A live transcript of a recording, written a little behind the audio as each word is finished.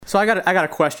So I got a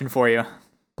question for you.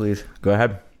 Please go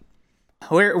ahead.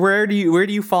 Where do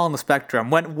you fall on the spectrum?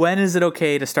 When is it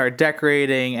okay to start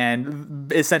decorating and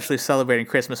essentially celebrating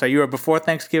Christmas? Are you a before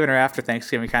Thanksgiving or after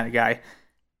Thanksgiving kind of guy?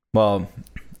 Well,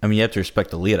 I mean, you have to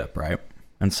respect the lead up, right?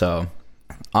 And so,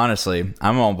 honestly,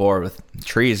 I'm on board with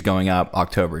trees going up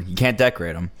October. You can't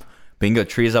decorate them, but you can go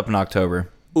trees up in October.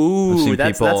 Ooh,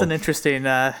 that's an interesting.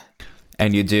 And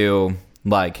you do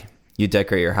you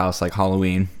decorate your house like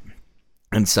Halloween,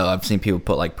 and so I've seen people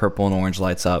put like purple and orange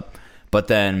lights up. But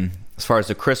then, as far as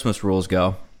the Christmas rules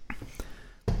go,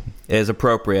 it is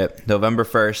appropriate November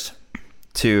 1st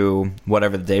to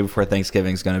whatever the day before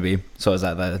Thanksgiving is going to be. So is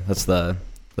that's the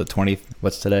 20th?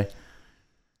 What's today?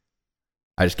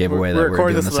 I just gave away that we're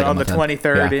recording doing this the on the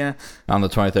 23rd. Yeah, on the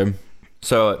 23rd.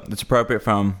 So it's appropriate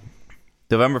from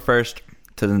November 1st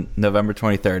to November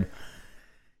 23rd.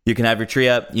 You can have your tree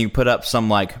up. You can put up some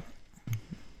kind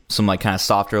of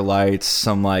softer lights,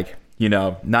 some not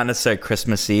necessarily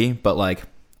Christmassy, but like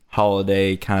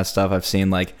holiday kind of stuff. I've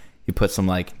seen you put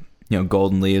some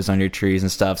golden leaves on your trees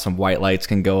and stuff. Some white lights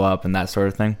can go up and that sort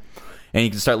of thing. And you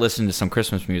can start listening to some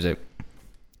Christmas music.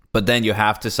 But then you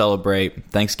have to celebrate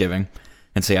Thanksgiving.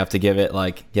 And so you have to give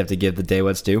the day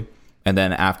what's due. And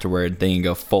then afterward, then you can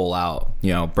go full out,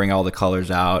 bring all the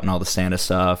colors out and all the Santa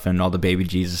stuff and all the baby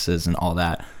Jesuses and all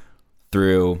that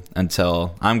through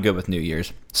until I'm good with New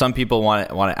Year's. Some people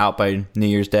want it out by New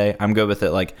Year's Day. I'm good with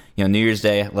it. New Year's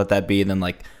Day, let that be. And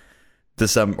then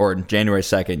December or January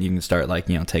 2nd, you can start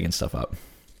taking stuff up.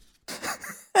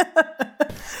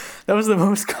 That was the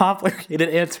most complicated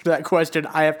answer to that question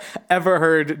I have ever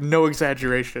heard. No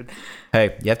exaggeration.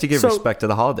 Hey, you have to give respect to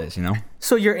the holidays,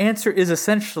 So your answer is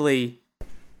essentially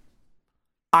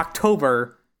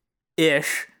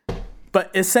October-ish,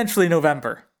 but essentially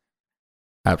November.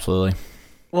 Absolutely.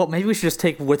 Well, maybe we should just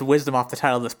take with wisdom off the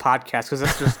title of this podcast because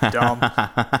that's just dumb.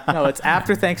 No, it's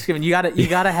after Thanksgiving. You gotta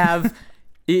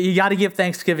give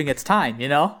Thanksgiving its time.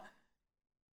 Yeah,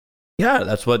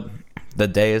 that's what the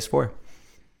day is for.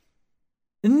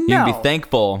 No. You can be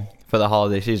thankful for the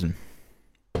holiday season.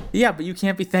 Yeah, but you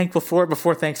can't be thankful for it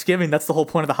before Thanksgiving. That's the whole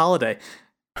point of the holiday.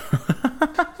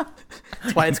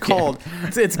 That's why it's called.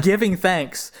 It's giving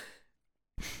thanks.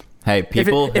 Hey,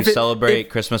 people who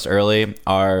celebrate Christmas early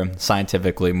are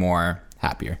scientifically more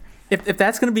happier. If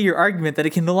that's going to be your argument, that it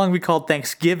can no longer be called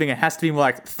Thanksgiving, it has to be more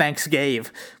like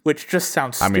Thanksgave, which just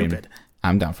sounds stupid.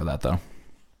 I'm down for that, though.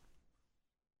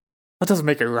 That doesn't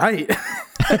make it right.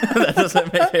 That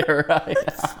doesn't make it right.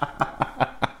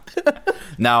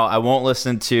 Now, I won't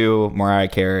listen to Mariah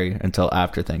Carey until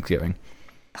after Thanksgiving.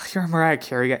 You're a Mariah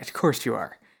Carey guy. Of course you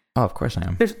are. Oh, of course I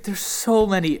am. There's so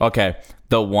many. Okay,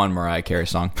 the one Mariah Carey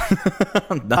song.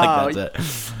 That's it.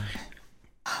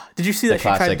 Did you see that she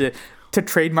tried to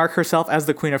trademark herself as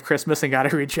the Queen of Christmas and got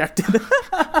it rejected?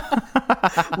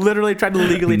 Literally tried to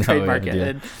legally trademark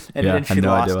it, and she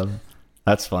lost. Idea.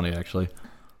 That's funny, actually.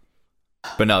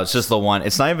 But no, it's just the one.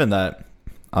 It's not even that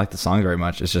I like the song very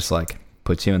much. It's just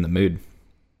puts you in the mood.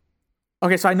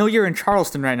 Okay, so I know you're in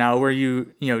Charleston right now, where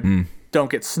you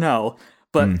don't get snow.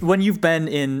 But when you've been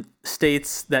in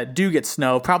states that do get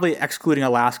snow, probably excluding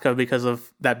Alaska because of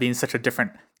that being such a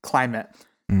different climate,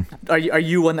 are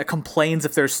you one that complains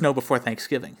if there's snow before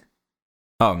Thanksgiving?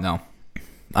 Oh no,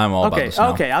 I'm all about the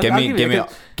snow. Okay,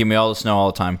 give me all the snow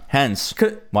all the time. Hence,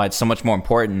 why it's so much more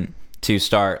important to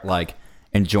start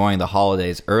enjoying the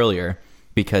holidays earlier,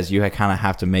 because you kind of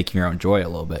have to make your own joy a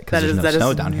little bit, because there's no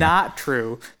snow down here. Not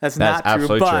true. That's not true.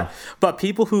 Absolutely true. But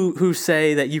people who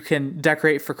say that you can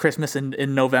decorate for Christmas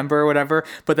in November or whatever,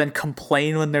 but then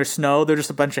complain when there's snow, they're just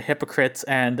a bunch of hypocrites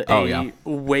and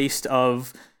waste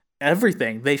of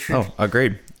everything. They should. Oh,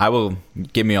 agreed. I will.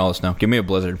 Give me all the snow. Give me a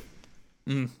blizzard.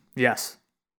 Yes.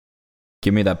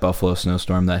 Give me that Buffalo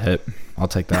snowstorm that hit. I'll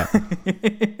take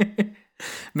that.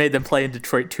 Made them play in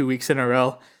Detroit 2 weeks in a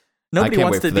row. Nobody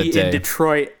wants to be in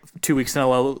Detroit 2 weeks in a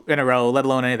row, let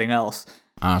alone anything else.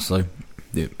 Honestly,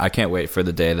 dude, I can't wait for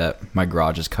the day that my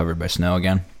garage is covered by snow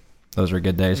again. Those were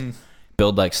good days.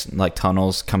 Build like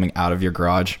tunnels coming out of your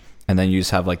garage, and then you just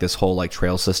have this whole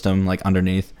trail system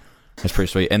underneath. It's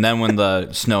pretty sweet. And then when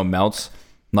the snow melts,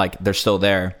 they're still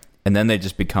there, and then they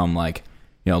just become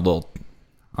little,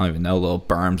 I don't even know, little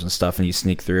berms and stuff, and you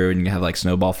sneak through, and you have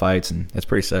snowball fights, and it's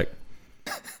pretty sick.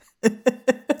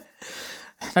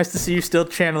 Nice to see you still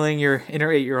channeling your inner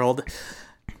 8-year-old.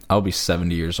 I'll be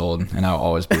 70 years old, and I'll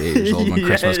always be 8 years old when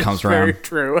Christmas comes around. Very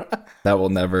true. That will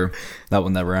never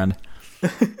end.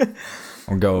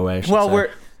 Or go away, I should say.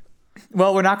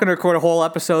 Well, we're not going to record a whole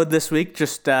episode this week,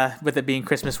 just with it being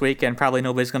Christmas week, and probably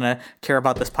nobody's going to care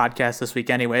about this podcast this week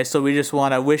anyway. So we just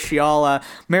want to wish you all a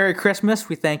Merry Christmas.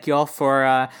 We thank you all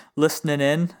for listening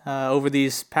in over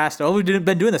these past. Oh, we've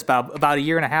been doing this about a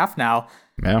year and a half now.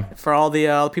 Yeah. For all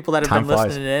the people that have Time been flies.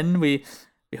 listening in, we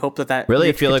hope that really, I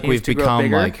reach feel like we've continues to grow become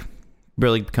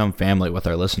bigger. become family with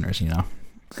our listeners. You know,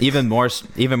 even more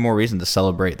reason to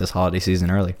celebrate this holiday season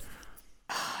early.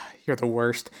 You're the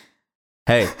worst.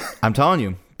 Hey, I'm telling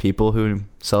you, people who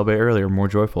celebrate early are more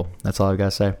joyful. That's all I've got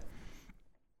to say.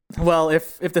 Well,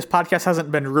 if this podcast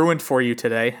hasn't been ruined for you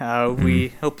today, we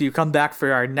hope you come back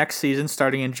for our next season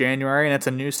starting in January, and it's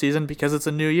a new season because it's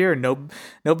a new year. No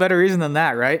better reason than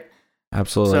that, right?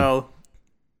 Absolutely. So,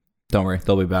 don't worry,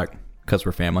 they'll be back because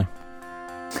we're family.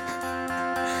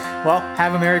 Well,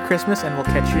 have a Merry Christmas, and we'll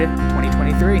catch you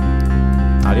 2023.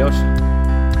 Adios.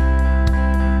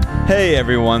 Hey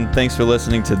everyone, thanks for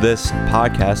listening to this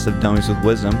podcast of Dummies with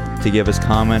Wisdom. To give us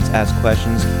comments, ask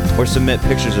questions, or submit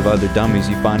pictures of other dummies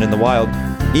you find in the wild,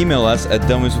 email us at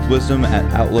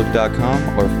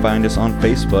dummieswithwisdom@outlook.com or find us on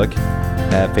Facebook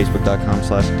at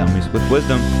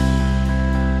facebook.com/dummieswithwisdom.